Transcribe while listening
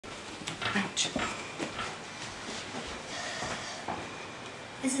much.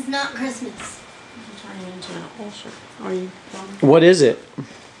 This is not Christmas. I'm turning it into an ulcer. Are you done? What is it?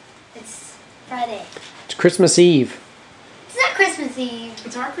 It's Friday. It's Christmas Eve. It's not Christmas Eve.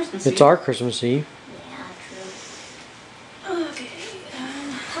 It's our Christmas Eve. It's our Christmas Eve. Yeah, true. Okay.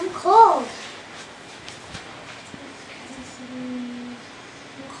 I'm cold. I'm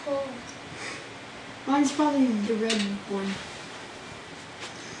cold. Mine's probably the red one.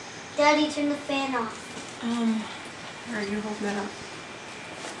 Daddy, turn the fan off. Are you holding that up?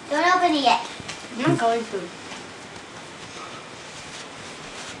 Don't open it yet. I'm going food.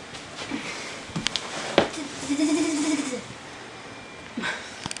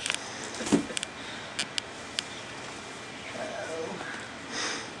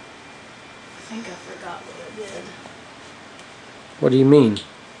 I think I forgot what I did. What do you mean?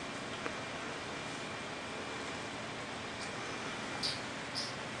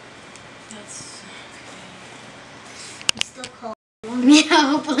 That's It's still cold.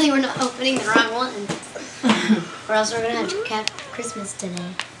 Yeah, hopefully we're not opening the wrong ones. Or else we're going to have to have Christmas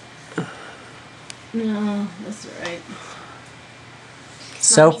today. no, that's right.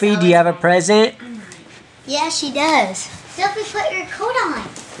 Sophie, do you have a present? I'm right. Yeah, she does. Sophie, put your coat on.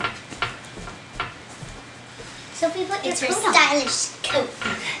 Sophie, put your coat on. Stylish coat.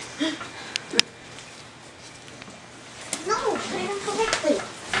 No, put it on correctly.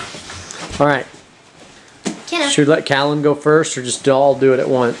 All right. Kenna. Should we let Callan go first or just all do it at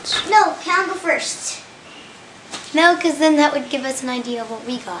once? No, Callan go first. No, because then that would give us an idea of what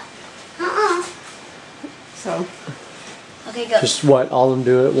we got. So, Okay, go. Just what? All of them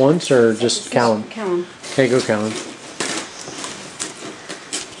do it at once or just Callan? Callan. Okay, go Callan.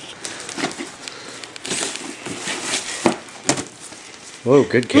 Whoa,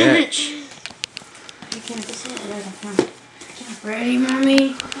 good catch. You can't go sit there. Ready,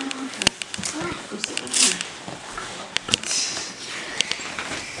 Mommy? Go sit down.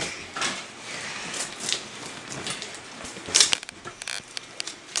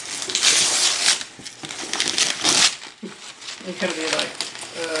 You could be like,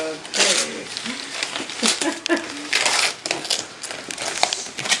 okay.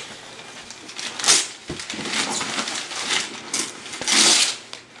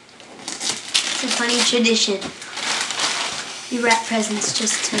 It's a funny tradition. You wrap presents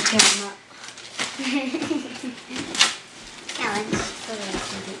just to tear them up. Callan, put it on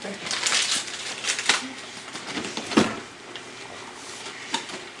some paper.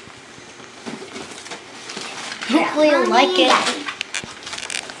 Hopefully you'll like it.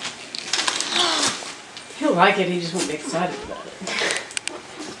 He'll like it, he just won't be excited about it.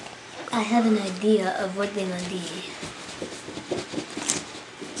 I have an idea of what they might be.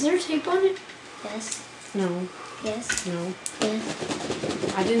 Is there tape on it? Yes, No, yes, no.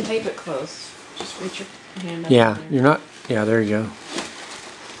 yes. I didn't tape it close. Just reach your hand up. Yeah, in there. you're not. Yeah, there you go.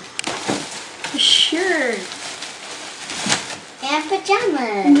 A shirt. And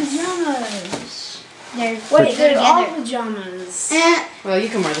pajamas. Pajamas. They're What they go All together. pajamas. Eh, Well, you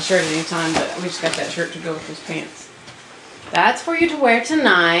can wear the shirt anytime, but we just got that shirt to go with those pants. That's for you to wear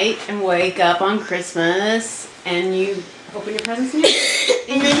tonight and wake up on Christmas and you open your presents in here.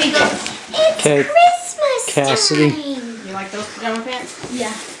 and then we go, it's Okay, Christmas Cassidy. time. You like those pajama pants?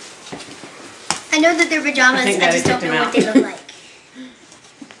 Yeah. I know that they're pajamas, I I, think just Daddy don't picked know them what they out. look like.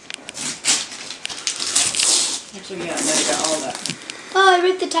 Actually, yeah, Daddy got all that. Oh, I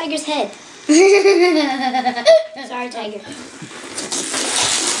ripped the tiger's head. Sorry, tiger.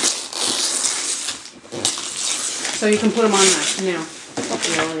 So you can put them on now.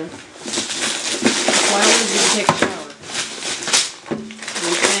 Why would you take a shower? You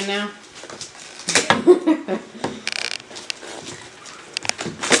understand now?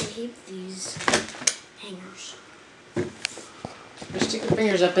 I hate these hangers. Just stick your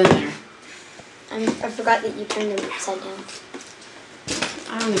fingers up in there. I forgot that you turned them upside down.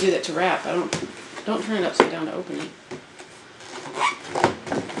 I only do that to wrap. I don't turn it upside down to open it. I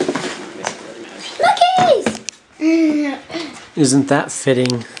guess it really matters. Cookies! Isn't that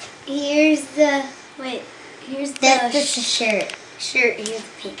fitting? Here's the, wait, here's the that's the shirt. Here's the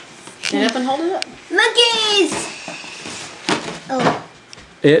pink. Stand up and hold it up. Monkeys! Oh,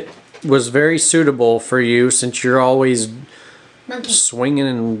 It was very suitable for you since you're always monkey. swinging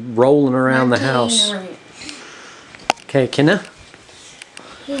and rolling around the house. Right. Okay, Kenna?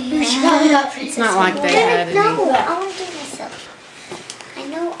 It's not like they had any. No, I want to do myself. I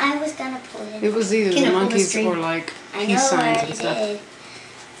know I was going to pull it. It was either Can I the pull the monkeys string? or like I know peace I signs already and stuff. did.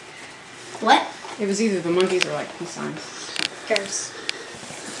 What? It was either the monkeys or like peace signs. Gross.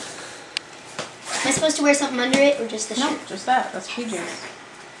 Am I supposed to wear something under it or just the shirt? No, just that. That's PJs.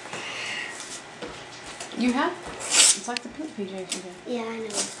 You have? It's like the pink PJs you have. Yeah, I know.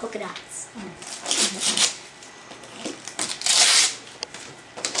 Polka dots.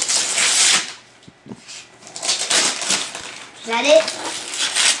 Is that it?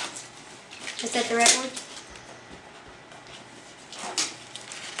 Is that the right one?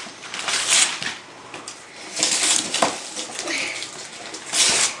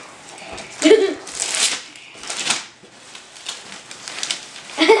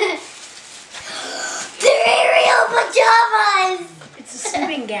 It's a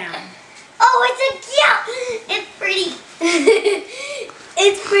swimming gown. Oh, it's a gown. It's pretty.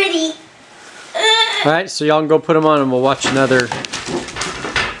 It's pretty. All right, so y'all can go put them on and we'll watch another.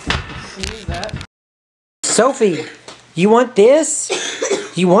 Sophie, you want this?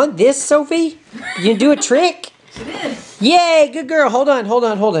 You want this, Sophie? You can do a trick? She did. Yay, good girl. Hold on.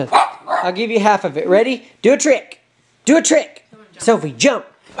 I'll give you half of it. Ready? Do a trick. Do a trick. Sophie, jump.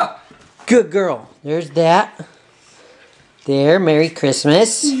 Good girl. There's that. There, Merry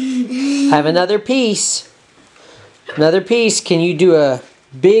Christmas. Have another piece. Another piece. Can you do a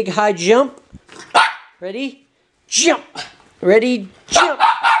big high jump? Ready? Jump. Ready? Jump.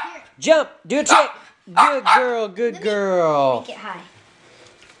 Jump. Do a trick. Good girl. Good girl. Make it high.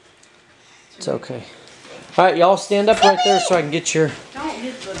 It's okay. All right, y'all stand up right there so I can get your... Don't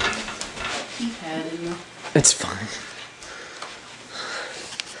get the keypad in you. It's fine.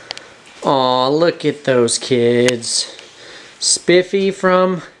 Aw, look at those kids. Spiffy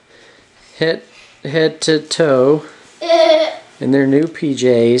from head to toe in their new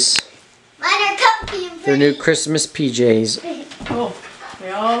PJs. Mine are comfy and Their new Christmas PJs. Cool.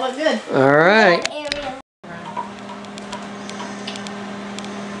 They all look good. All right. Ariel.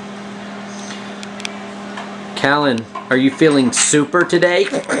 Callan, are you feeling super today? You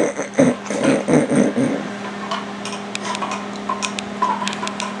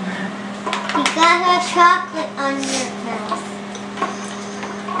got a chocolate on your mouth.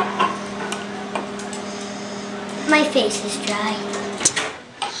 My face is dry.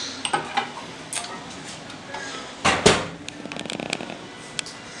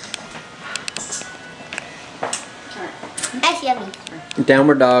 That's yummy.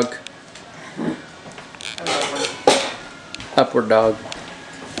 Downward dog. Upward dog.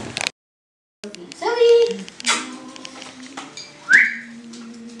 Sophie!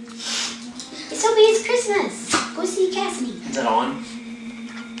 Sophie, it's Christmas. Go see Cassidy. Is that on?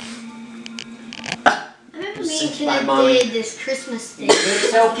 I remember me and Bye, Kenneth Mommy. did this Christmas thing. Good,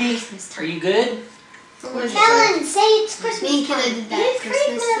 Sophie? Are you good? Kellen, say it's Christmas. Me and Kenneth did that It's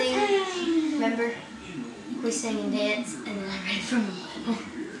Christmas thing. Christmas Remember? We sang and danced, and then I read from the Bible.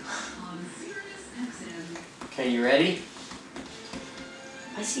 Okay, you ready?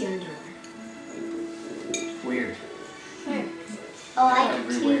 I see underwear. Weird. Where? Oh, I do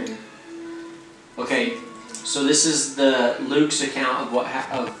Everywhere. too. Okay, so this is the Luke's account of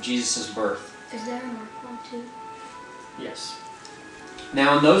of Jesus' birth. Is there a Mark one too? Yes.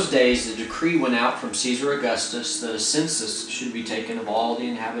 Now in those days the decree went out from Caesar Augustus that a census should be taken of all the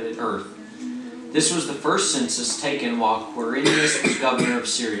inhabited earth. This was the first census taken while Quirinius was governor of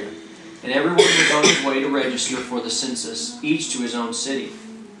Syria, and everyone was on his way to register for the census, each to his own city.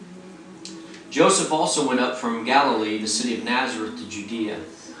 Joseph also went up from Galilee, the city of Nazareth, to Judea,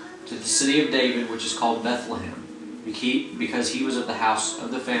 to the city of David, which is called Bethlehem, because he was of the house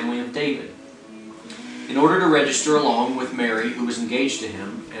of the family of David, in order to register along with Mary, who was engaged to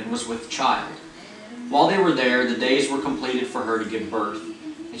him and was with child. While they were there, the days were completed for her to give birth.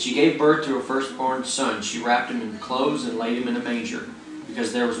 And she gave birth to her firstborn son. She wrapped him in clothes and laid him in a manger,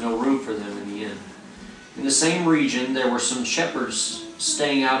 because there was no room for them in the inn. In the same region there were some shepherds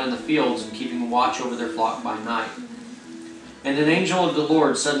staying out in the fields and keeping watch over their flock by night. And an angel of the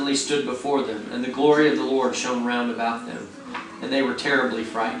Lord suddenly stood before them, and the glory of the Lord shone round about them, and they were terribly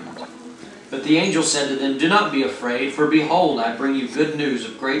frightened. But the angel said to them, "Do not be afraid, for behold, I bring you good news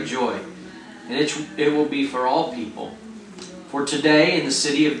of great joy, and it will be for all people. For today in the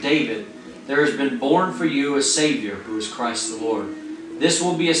city of David there has been born for you a Savior, who is Christ the Lord. This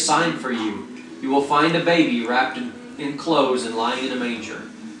will be a sign for you. You will find a baby wrapped in clothes and lying in a manger."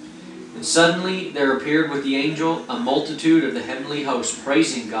 And suddenly there appeared with the angel a multitude of the heavenly host,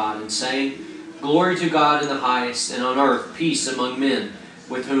 praising God and saying, "Glory to God in the highest, and on earth peace among men,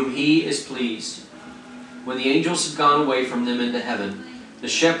 with whom He is pleased." When the angels had gone away from them into heaven, the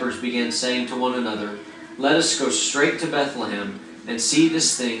shepherds began saying to one another, "Let us go straight to Bethlehem and see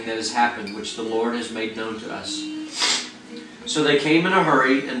this thing that has happened, which the Lord has made known to us." So they came in a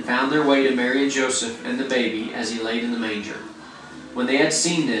hurry and found their way to Mary and Joseph and the baby as he laid in the manger. When they had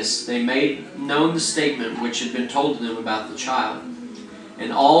seen this, they made known the statement which had been told to them about the child.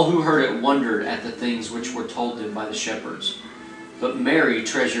 And all who heard it wondered at the things which were told them by the shepherds. But Mary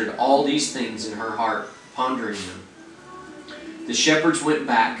treasured all these things in her heart, pondering them. The shepherds went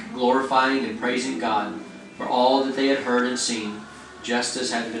back, glorifying and praising God for all that they had heard and seen, just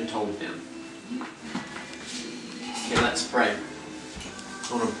as had been told them. Okay, let's pray.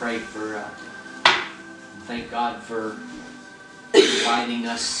 I want to pray for, thank God for providing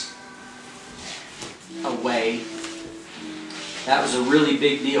us a way. That was a really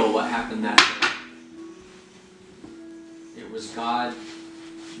big deal what happened that day. It was God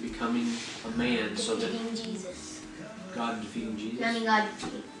becoming a man so that Defeating Jesus. God defeating Jesus. I mean, God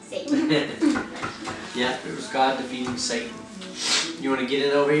defeating Satan. Yeah, it was God defeating Satan. You want to get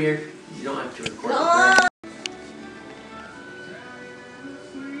it over here? You don't have to record Come it. on.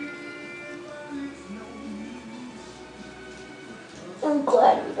 I'm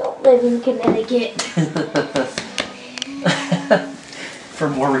glad we don't live in Connecticut. For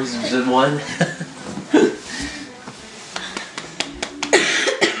more reasons than one.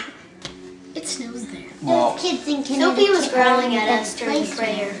 It snows there. Well, Those kids in Connecticut. Sophie was growling at us during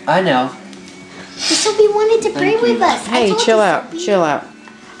prayer. I know. Sophie wanted to pray with us. Hey, chill out. Chill out.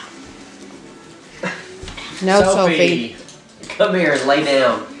 No, Sophie. Come here and lay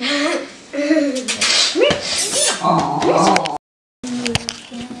down.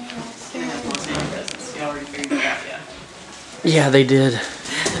 Yeah, they did.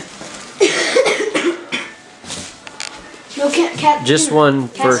 No, cat. Just one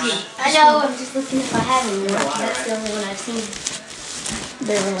first. I know, I'm just looking if I have any more. That's the only one I've seen.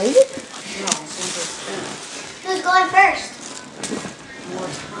 They're related? Who's going first? More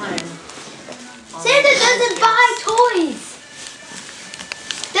time. Santa doesn't buy toys!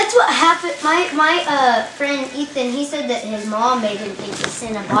 That's what happened. My friend Ethan, he said that his mom made him think that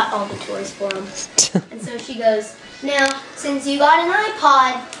Santa bought all the toys for him. And so she goes, now, since you got an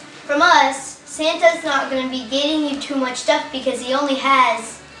iPod from us, Santa's not going to be getting you too much stuff because he only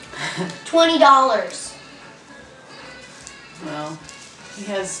has $20. Well, he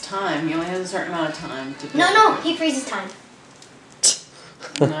has time. He only has a certain amount of time to. No, he freezes time.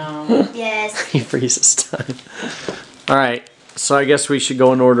 No. Yes. He freezes time. Alright, so I guess we should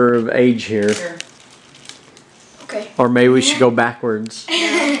go in order of age here. Sure. Okay. Or maybe we should go backwards.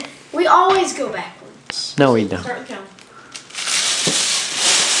 We always go backwards. No, we don't. Start the count.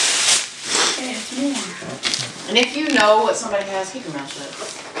 And if you know what somebody has, keep your mouth shut.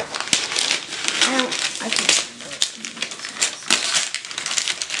 I can't.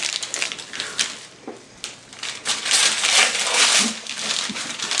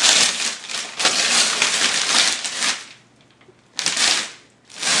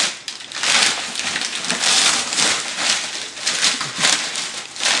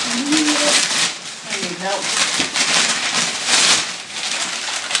 I need help.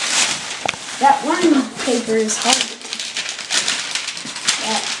 That one paper is hard.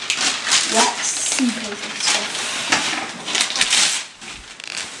 That C paper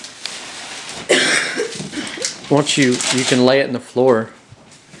stuff. Once you can lay it in the floor.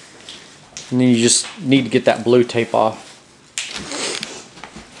 And then you just need to get that blue tape off.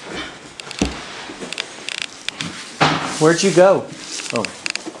 Where'd you go? Oh.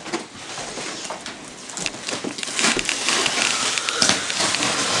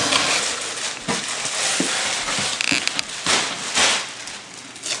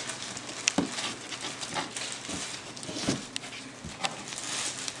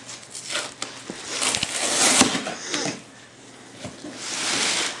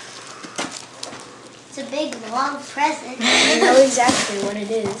 It's a big, long present. I know exactly what it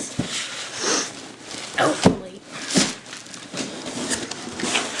is. Hopefully.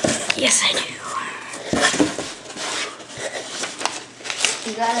 Yes, I do.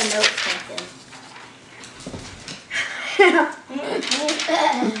 You got a note from him.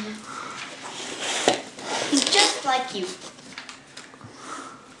 He's just like you.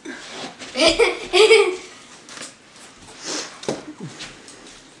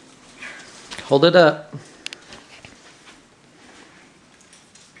 Hold it up.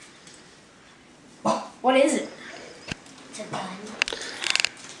 What is it? It's a gun.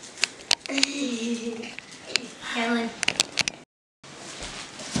 Helen.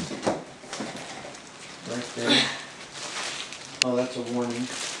 Right there. Oh, that's a warning.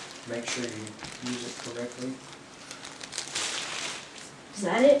 Make sure you use it correctly. Is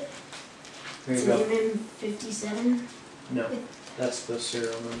that it? Here you It's go. an MM57. No, that's the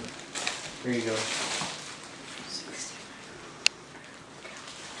serial number. Here you go.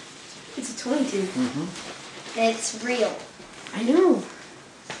 It's a 22. Mm-hmm. It's real. I know.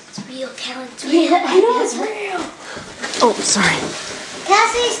 It's real, Kellen. It's Yeah, real. I know it's real. Oh, sorry.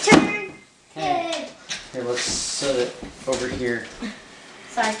 Cassie's turn. Okay. Yay. Here, let's set it over here.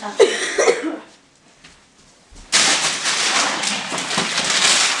 Sorry, Papa.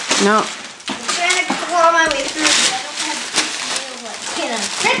 No. I'm trying to claw my way through, but I don't have what. Can I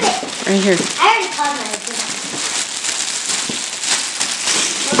rip it? Right here. I already clawed my way through.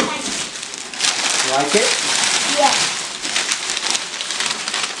 Like it? Yeah.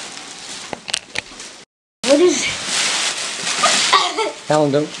 What is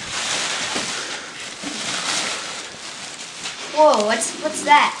Helen, don't. Whoa, what's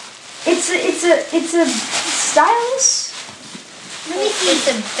that? It's a stylus. Let me see. It's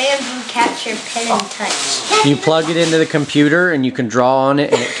a bamboo capture pen and touch. You plug it into the computer and you can draw on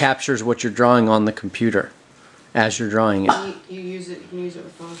it and it captures what you're drawing on the computer as you're drawing it. You use it. You can use it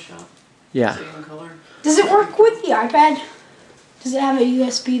with Photoshop. Yeah. So you can color. Does it work with the iPad? Does it have a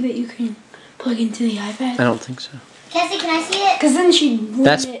USB that you can plug into the iPad? I don't think so. Cassie, can I see it? Because then she'd ruin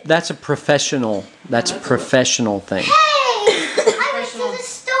That's it. that's a professional. That's a professional thing. Hey! I went to the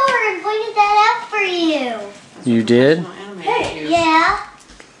store and pointed that out for you. That's You what did? professional animators use. Yeah.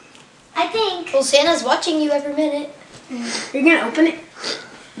 I think. Well, Santa's watching you every minute. Are you gonna open it?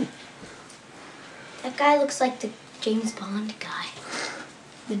 That guy looks like the James Bond guy.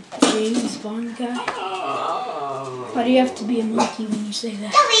 The James Bond guy. Why do you have to be a monkey when you say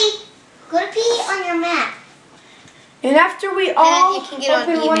that? Kelly, go to pee on your mat. And after we all you can get on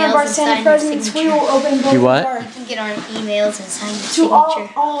open one of emails our and Santa sign your presents, we signature. will open both You what? of our You can get on emails and sign your to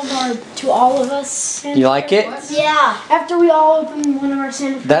all, signature. all of us. Santa You like it? presents. Yeah. After we all open one of our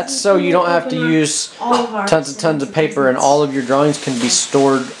Santa presents, That's so we you will don't have to open use all of our tons of Santa paper and presents. all of your drawings can be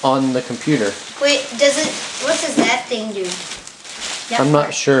stored on the computer. Wait, what does that thing do? That I'm part.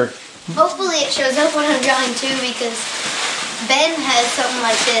 not sure. Hopefully it shows up when I'm drawing too, because Ben has something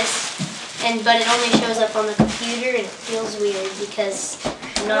like this, but it only shows up on the computer and it feels weird because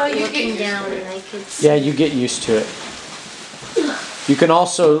I'm not Well, you get looking used down to it. and I can see. Yeah, you get used to it. You can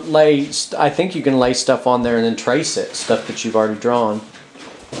also I think you can lay stuff on there and then trace it, stuff that you've already drawn.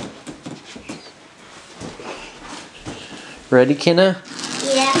 Ready, Kenna?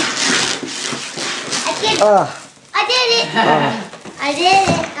 Yeah. I did it. I did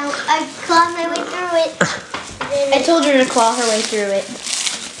it. I clawed my way through it. I told her to claw her way through it.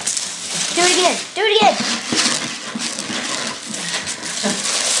 Do it again. Do it again.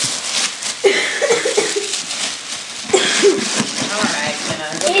 Alright,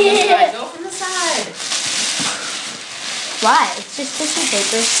 Kenna. Go from the side. Why? It's just tissue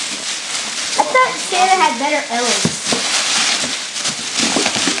paper. I thought Santa had better elves.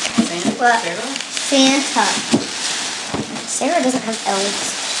 Santa. What? Santa? Santa. Sarah doesn't have elves.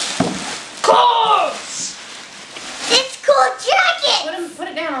 Close! It's cool jacket! Put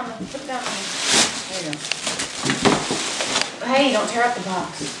it down on the. Put it down on the. There you go. Hey, don't tear up the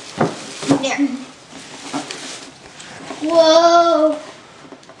box. There. Whoa.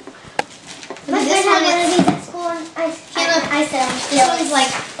 My friend had one of these at school and I said, this one's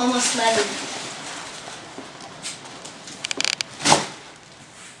like almost leather.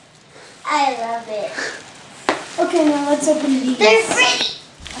 I love it. Okay, now let's open these. They're pretty.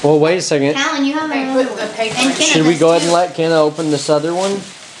 Well, wait a second. Alan, you have Hey, another put one. the paper And in. Kenna Should we does go ahead too. and let Kenna open this other one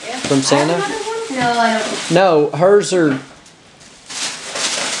Yeah. from Santa? No, I don't. No, hers are.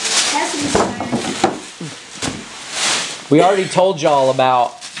 We already told y'all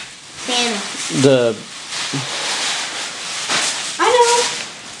about Santa. the. I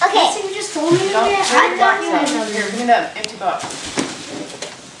know. Okay. So you just told me to do Don't that. tear I the thought box you had out. another. Here, give me that empty box.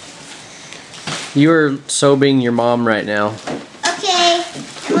 You are so being your mom right now. Okay.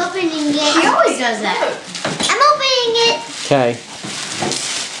 I'm opening it. He always does that. I'm opening it. Okay.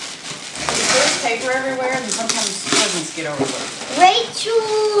 If there's paper everywhere, then sometimes presents get overlooked. Rachel.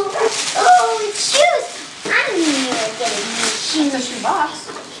 Oh, it's shoes. I'm gonna get a new shoe. It's a shoe box.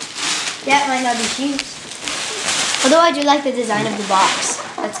 That might not be shoes. Although I do like the design of the box.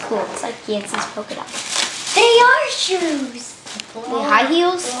 That's cool. It's like Yancy's polka dot. They are shoes. Pull The on high it.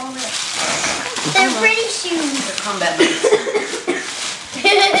 heels? Pull on it. They're pretty shoes. They're combat boots.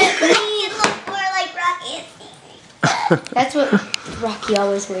 They look more like Rocky. That's what Rocky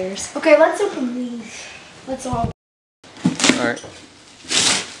always wears. Okay, let's open these. Let's all. All right.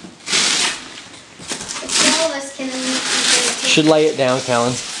 All of us can Should lay it down,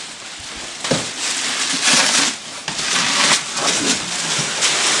 Callan.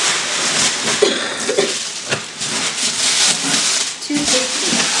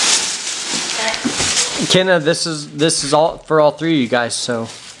 Kenna, this is all for all three of you guys. So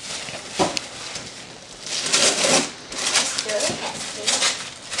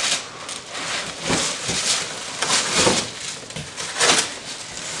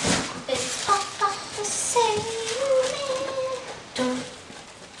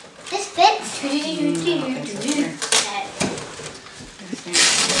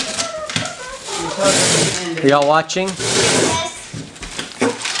Are y'all watching? Yes.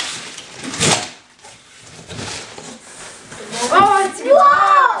 Oh, it's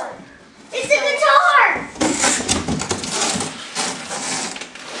Whoa! It's a guitar!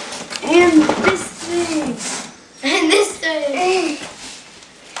 and this thing. And this thing.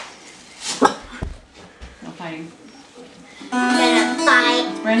 No fighting. Gonna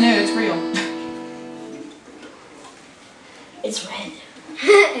fight. Brand new, it's real. It's red.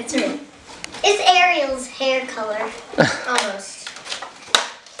 It's red. It's Ariel's hair color. Almost.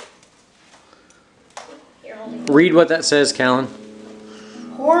 You're holding. Read what that says, Callan.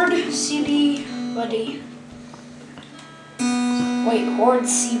 Horde CD Buddy. Wait, Horde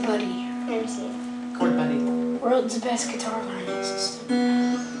C Buddy. Let me see. Chord buddy. World's best guitar learning system.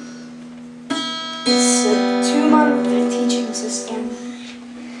 It's a 2-month teaching system.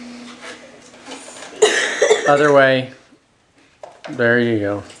 Other way. There you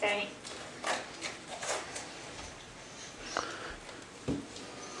go. Okay.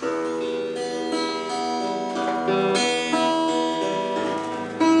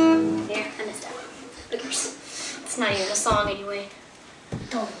 There, I messed up. Boogers. It's not even a song anyway.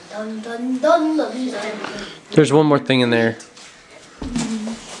 Dun dun dun dun dun dun. There's one more thing in there.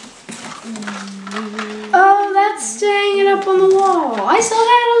 Oh, that's hanging up on the wall. I saw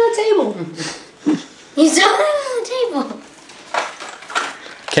that on the table. You saw that on the table.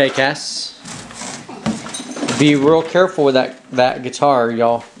 Okay, Cass. Be real careful with that guitar,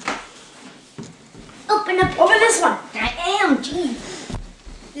 y'all. Open up. Open this one. I am. Jeez.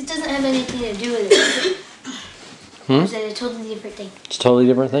 This doesn't have anything to do with it. Hmm? Is it a totally different thing? It's a totally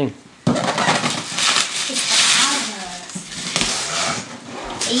different thing. It's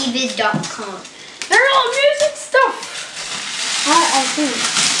Avid.com. They're all music stuff. I think.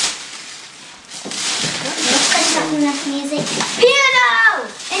 Music. Piano!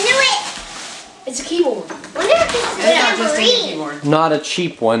 I knew it! It's a keyboard. Wonder if it's a It's not just a tambourine. keyboard. Not a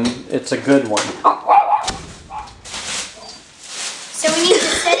cheap one. It's a good one. So we need to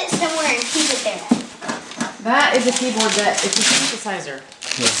set it somewhere and keep it there. That is a keyboard that it's a synthesizer.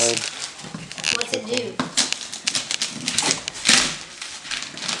 What's it do?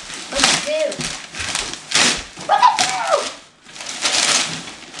 What's it do? What's it do?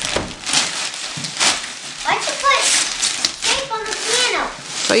 Why'd you put tape on the piano?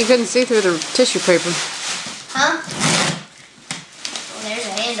 So you couldn't see through the tissue paper. Huh? Oh, there's a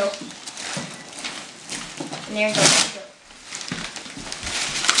handle. And there's a handle.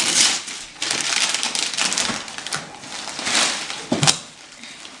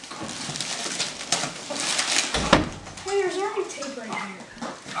 There's already tape right here.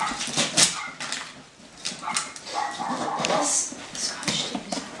 This Scotch tape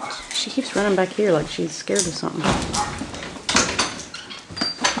is out. She keeps running back here like she's scared of something.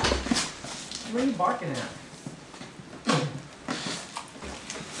 What are you barking at?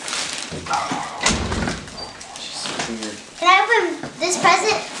 She's so weird. Can I open this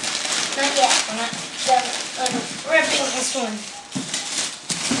present? Not yet. I'm not done unwrapping this one.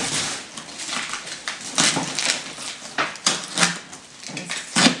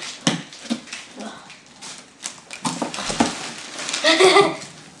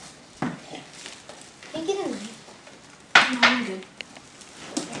 Can you get a knife? No, I'm good.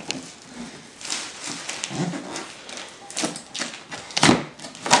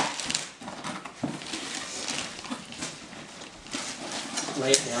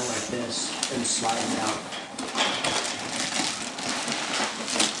 Lay it down like this and slide it out.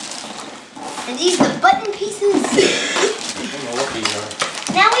 Are these the button pieces? I don't know what these are.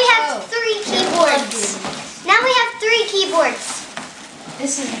 Now we have 3 keyboards. Now we have 3 keyboards.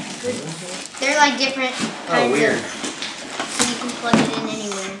 This is good. They're like different kinds weird. of. So you can plug it in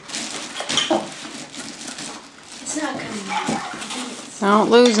anywhere. It's not coming out. I think it's. Don't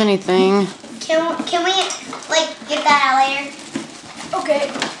lose anything. Can we like get that out later? Okay.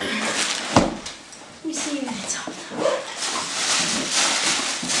 Let me see if it's on.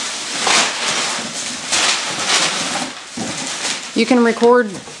 You can record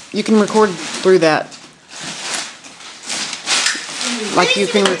through that. Like you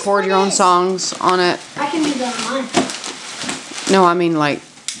can record your own songs on it. I can do that on mine. No, I mean like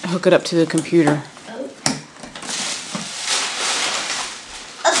hook it up to the computer.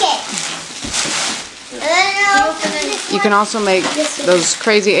 Okay. And then I'll open this You can also make those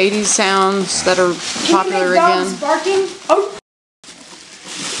crazy 80s sounds that are popular again. Barking. Oh.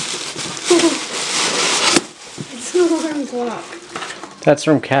 It's an alarm clock. That's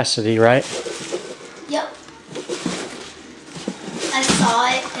from Cassidy, right? Yep. I saw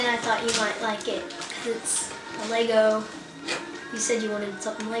it and I thought you might like it because it's a Lego. You said you wanted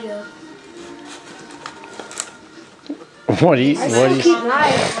something Lego. What do you? keep an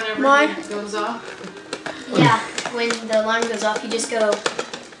eye. Whenever Mine. it goes off. Yeah, when the alarm goes off, you just tap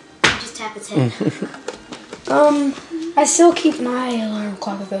its head. I still keep my alarm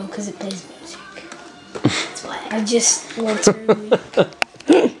clock though because it plays music. That's why. I just want to.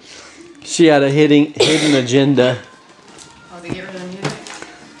 She had a hidden agenda. Oh, they get rid of the music.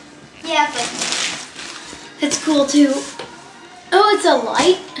 Yeah, but it's cool too. Oh, it's a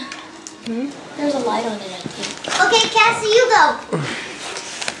light. There's a light on it, I think. Okay, Cassie, you go.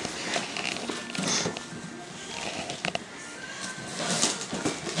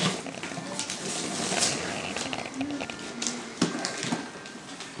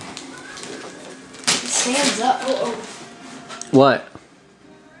 It stands up. Oh. What?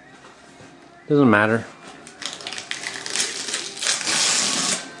 Doesn't matter.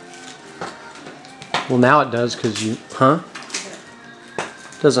 Well, now it does because you, huh?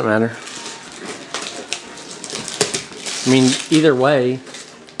 Doesn't matter. I mean, either way.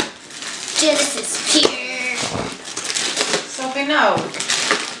 Genesis here. Sophie, no.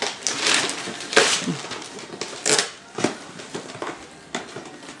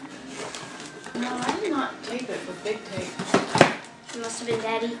 No, I did not tape it with big tape. It must have been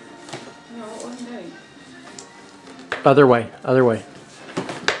Daddy. No, it wasn't Daddy. Other way. Other way.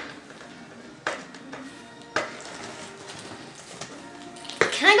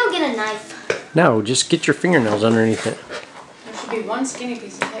 Can I go get a knife? No, just get your fingernails underneath it. There should be one skinny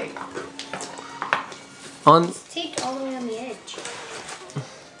piece of tape. On. It's taped all the way on the edge.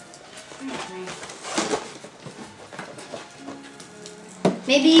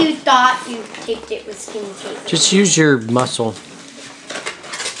 Maybe you thought you taped it with skinny tape. Just use your muscle. That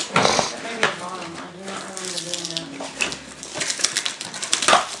may be the bottom. I do not remember doing that.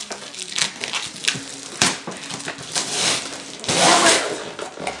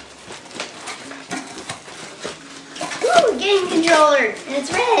 Ooh, game controller, and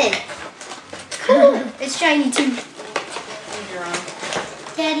it's red. Cool. It's shiny too. Leave your arm.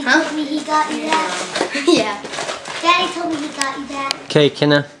 Daddy told me he got you that. Yeah. Daddy told me he got you that. Okay,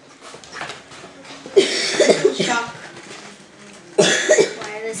 Kenna. Shock.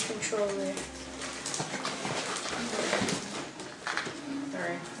 Wireless controller.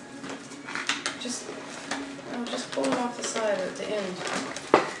 Sorry. Just pull it off the side at the end.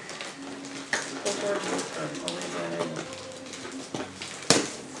 Pull towards you. Or I'll leave that in.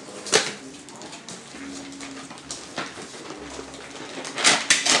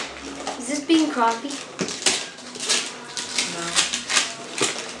 Is this Bing Crosby? No.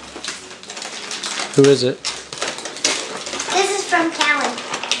 Who is it? This is from Callan.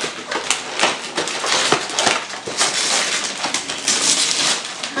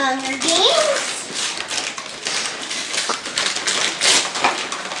 Hunger Games.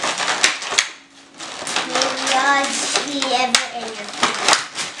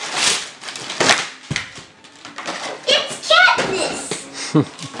 It's Katniss.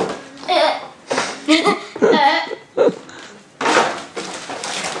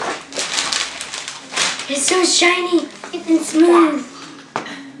 It's so shiny and smooth.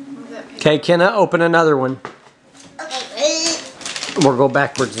 Okay, Kenna, open another one. Okay. We'll go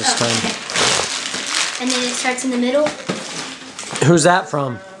backwards this time. And then it starts in the middle. Who's that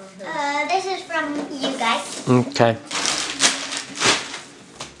from? This is from you guys. Okay.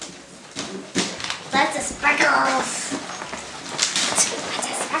 Lots of sparkles. Lots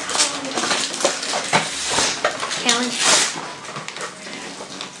of sparkles. Challenge.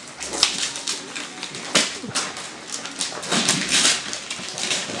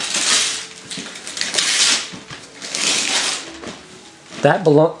 That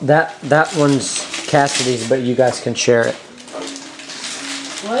one's Cassidy's, but you guys can share it.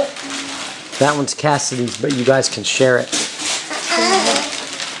 What? That one's Cassidy's, but you guys can share it.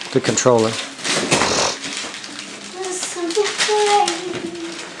 The controller.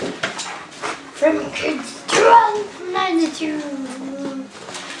 From kids drunk 92.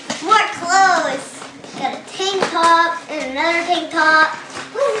 More clothes. Got a tank top and another tank top.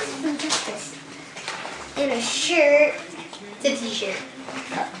 What is this from Justice? And a shirt. It's a t-shirt.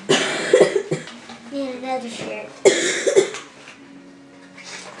 And another shirt.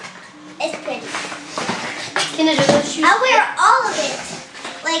 It's pretty. Can I do those shoes? I wear all of it.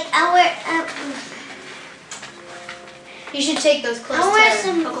 Like I wear. You should take those clothes. I'll wear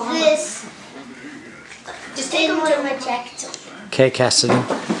some of this. Just take them to my jacket. Okay, Cassidy.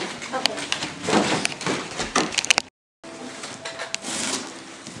 Okay.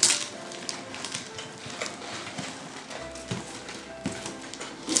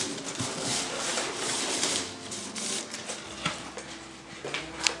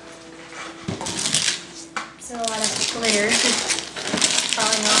 It's a lot of glitter.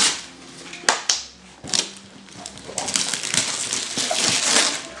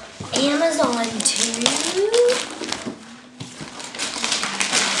 1, 2.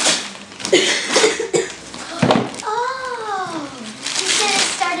 Oh, he said it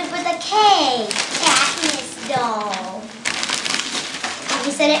started with a K. Katniss doll. And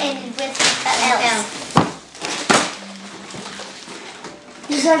he said it ended with an L.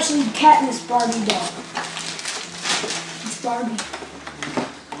 This is actually Katniss Barbie doll. It's Barbie.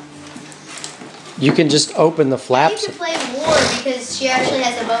 You can just open the You flaps. can play war because she actually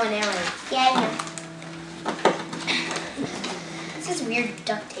has a bow and arrow. Yeah, I know. This is weird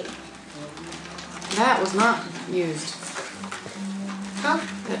duct tape. That was not used. Huh?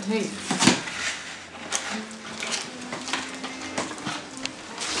 That tape.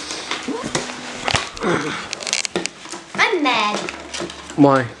 I'm mad.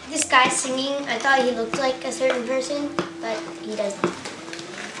 Why? This guy singing, I thought he looked like a certain person, but he doesn't.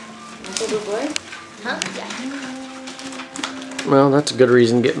 Michael Bublé? Huh? Yeah. Well, that's a good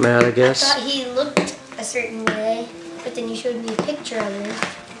reason to get mad, I I guess. thought he looked a certain way, but then you showed me a picture of him.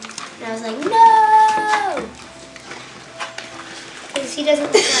 And I was like, no! Because he doesn't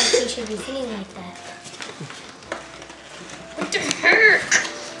look like he should be singing like that. What the heck?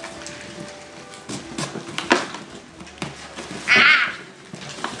 Ah!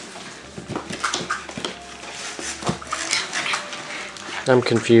 I'm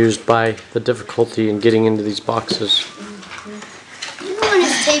confused by the difficulty in getting into these boxes. You want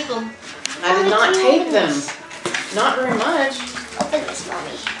to tape them. I did not tape them. Not very much. Open this,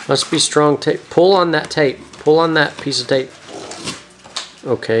 Mommy. Must be strong tape. Pull on that tape. Pull on that piece of tape.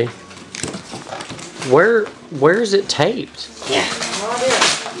 Okay. Where is it taped? Yeah. No idea.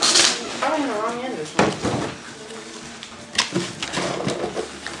 Probably in the wrong end or something.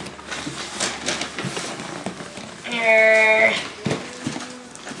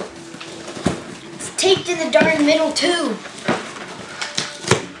 It's taped in the darn middle, too.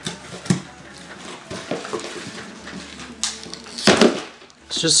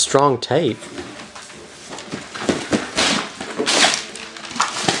 It's just strong tape.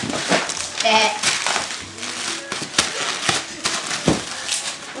 That.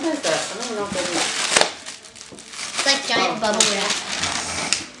 What is that? I don't know what that It's like giant bubble wrap.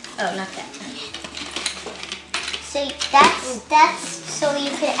 Oh, not that. So that's so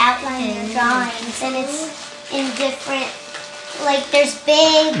you could outline your drawings, and it's in different, like there's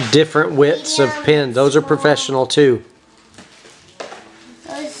big. Different widths of pens. Those are professional too.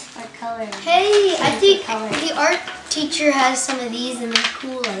 Those are colored. Hey, I think the art teacher has some of these and they're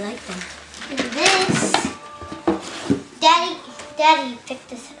cool. I like them. And this, Daddy picked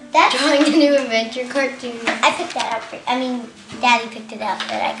this. That's Drawing a new adventure cartoon. I picked that out. Daddy picked it out,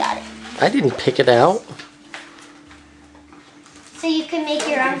 but I got it. I didn't pick it out. So you can make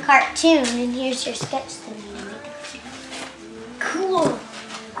your own cartoon, and here's your sketch that you made. Cool.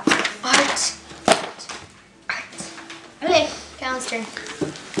 Art. Okay, Callan's turn.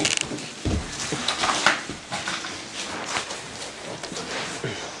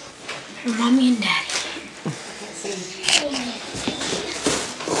 Mommy and Daddy.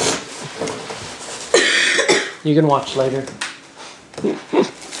 You can watch later.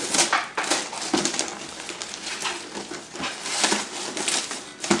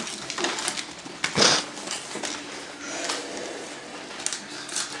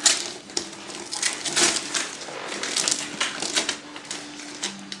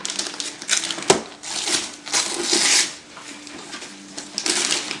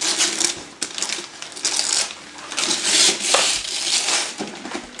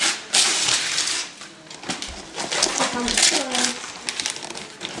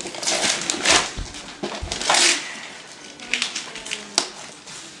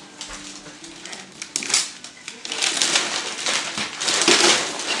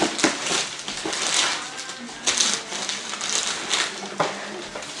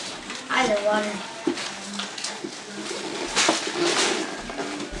 Eyes are watering.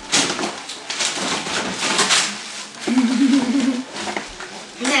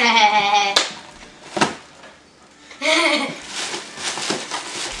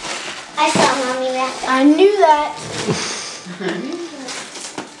 I saw Mommy wrap. I knew that.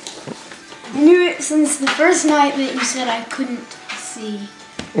 I knew it since the first night that you said I couldn't see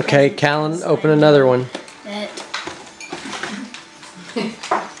Okay, Callan, open another one. that.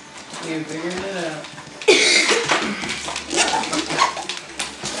 You figured it out.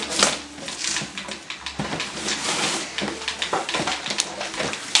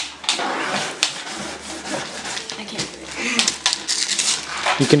 I can't do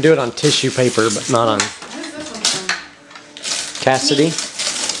it. You can do it on tissue paper, but not on What is this one from? Cassidy.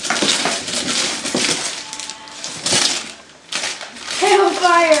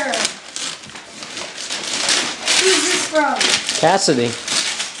 Hellfire! from? Cassidy.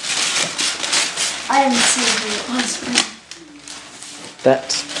 I haven't seen who it was from.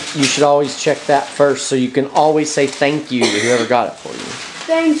 You should always check that first, so you can always say thank you to whoever got it for you.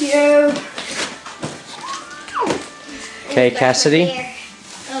 Thank you. Okay, Cassidy.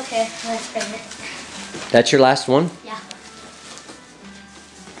 Okay, let's bring it. That's your last one? Yeah.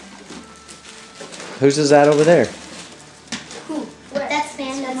 Whose is that over there? Who? That's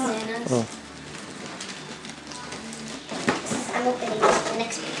Santa's. Oh. I'm opening the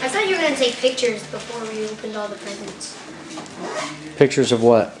next one. I thought you were gonna take pictures before we opened all the presents. Pictures of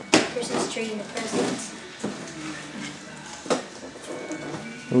what? Christmas tree and the presents.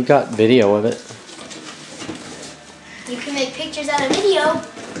 We got video of it. You can make pictures out of video.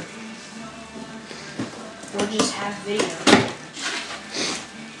 We'll just have video.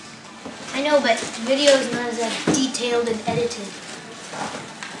 I know, but video is not as detailed and edited.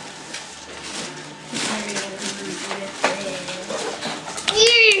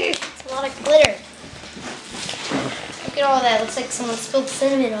 It's a lot of glitter. Look at all that. Looks like someone spilled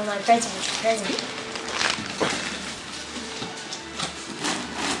cinnamon on my present.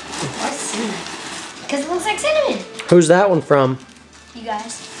 Why cinnamon? Because it looks like cinnamon. Who's that one from? You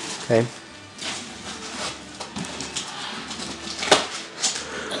guys. Okay.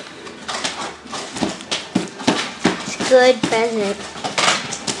 It's a good present.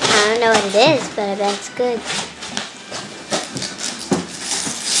 I don't know what it is, but I bet it's good.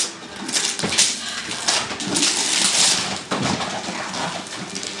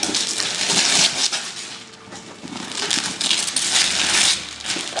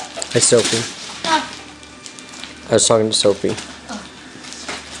 Hi, Sophie. Oh. I was talking to Sophie.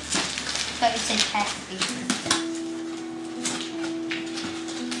 Thought you said Cassidy.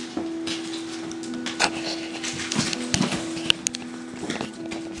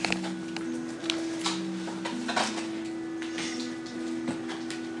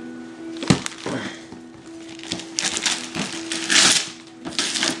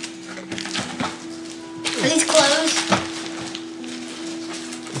 Are these clothes?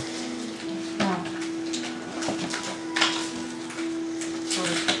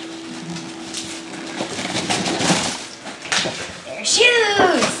 They're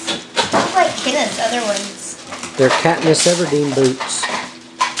shoes! Look like Kenneth's other ones. They're Katniss Everdeen boots.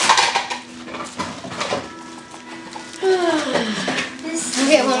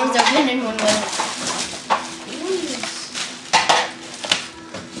 Okay, one was open and one wasn't.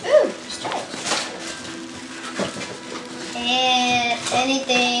 Ooh, stripes. And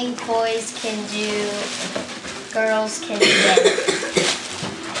anything boys can do, girls can get.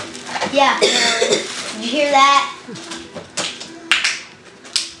 Yeah, did you hear that?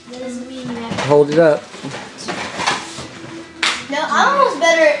 That doesn't mean you have to. Hold it up. No, I'm almost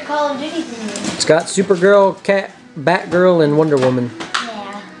better at Call of Duty than you. It's got Supergirl, Batgirl, and Wonder Woman.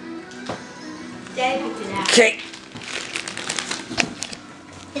 Yeah. Daddy picked it out. Okay.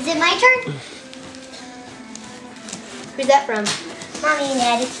 Is it my turn? Who's that from? Mommy and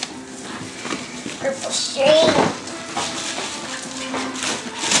Daddy. Purple string.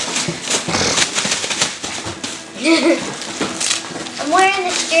 I'm wearing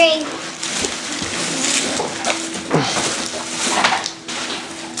the string.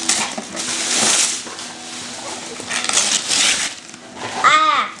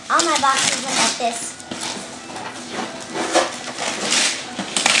 All my boxes are like this.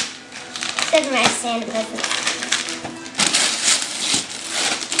 Says my Santa present.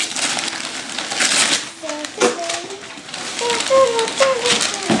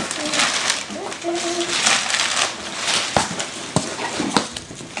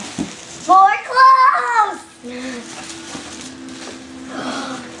 More clothes!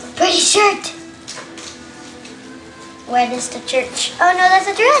 Pretty shirt. Wear this to church. Oh no, that's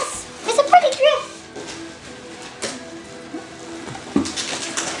a dress. It's a pretty dress.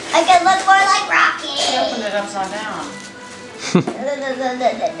 I could look more like Rocky. She opened it upside down.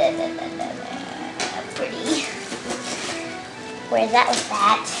 Pretty. Where that was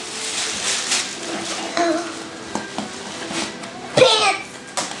that. Oh. Pants.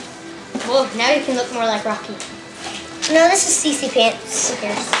 Whoa, now you can look more like Rocky. No, this is CC pants. Who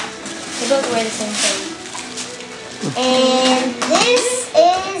cares? They both wear the same thing. And this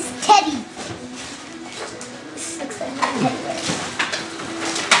is Teddy. This looks like my teddy bear.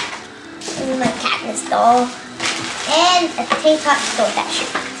 This is my Katniss doll. And a tank top to go with that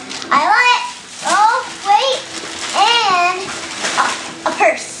shirt. I want it. Oh, wait. And a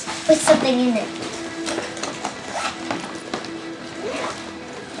purse with something in it.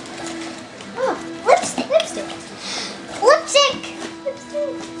 Oh, lipstick. Lipstick.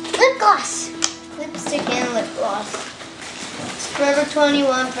 Lip gloss. Lipstick and lip gloss.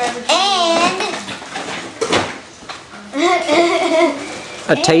 21 forever.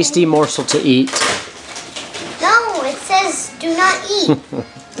 A tasty morsel to eat. No, it says do not eat.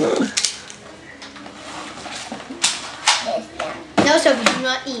 No, Sophie, do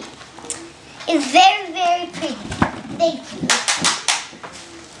not eat. It's very, very pretty. Thank you.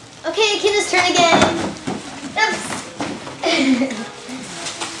 Okay, Kayla's turn again. Oops.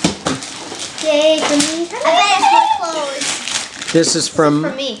 Yay for me. I bet it's my clothes. This is For from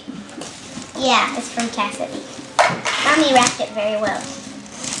me. Yeah, it's from Cassidy. Mommy wrapped it very well.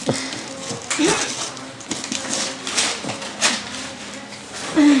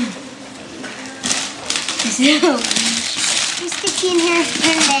 Too sticky in here.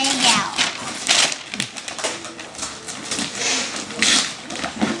 Turn the egg out.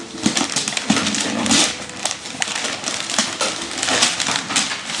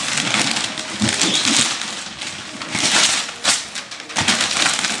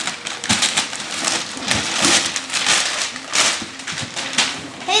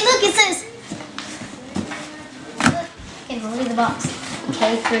 Hey, look, it says. Look, okay, we'll leave the box.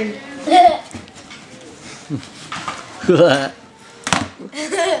 Okay, free. It's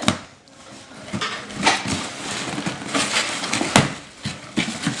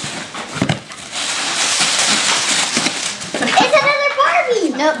another Barbie.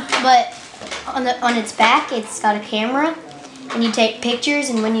 Nope, but on its back, it's got a camera, and you take pictures.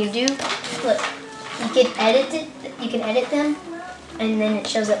 And when you do, look, you can edit it. You can edit them, and then it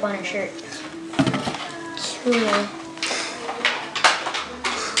shows up on her shirt. Cool.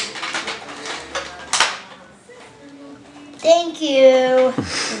 Thank you.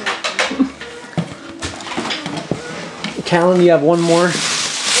 Callan, you have one more?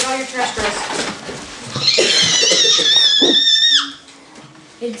 Get all your trash, girls.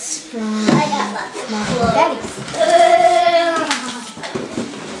 It's from I got lots of clothes. Daddy's.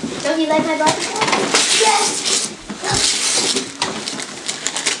 Don't you like my Barbie? Yes.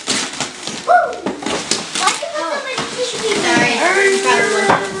 Woo. Why do you put so much tissue paper? Sorry.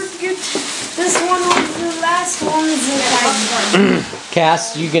 This one was the last one that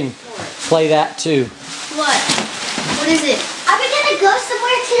Cass, you can play that too. What? What is it? Are we gonna go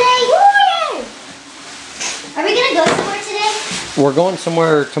somewhere today? Are we gonna go somewhere today? We're going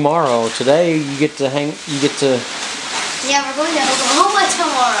somewhere tomorrow. Today you get to Yeah, we're going to Oklahoma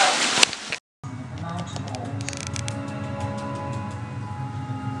tomorrow.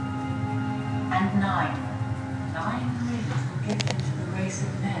 And 9 rings were given to the race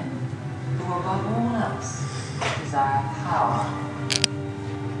of men who above all else desire power.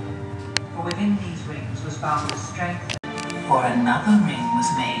 For within these rings was bound the strength, for another ring was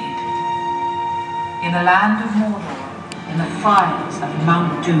made. In the land of Mordor, in the fires of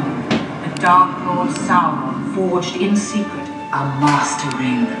Mount Doom, the Dark Lord Sauron forged in secret a master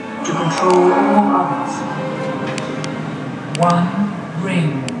ring to control all others. One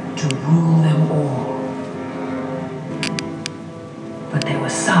ring to rule them all. But there were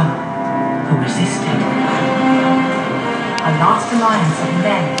some who resisted. A last alliance of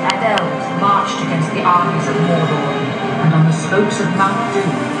men and elves marched against the armies of Mordor, and on the slopes of Mount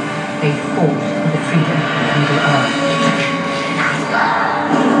Doom, they fought for the freedom of Middle-earth.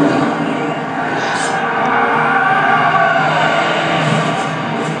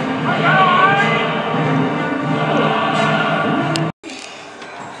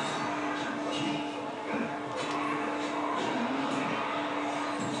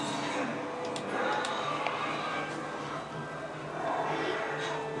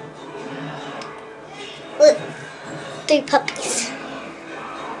 Look, 3 puppies.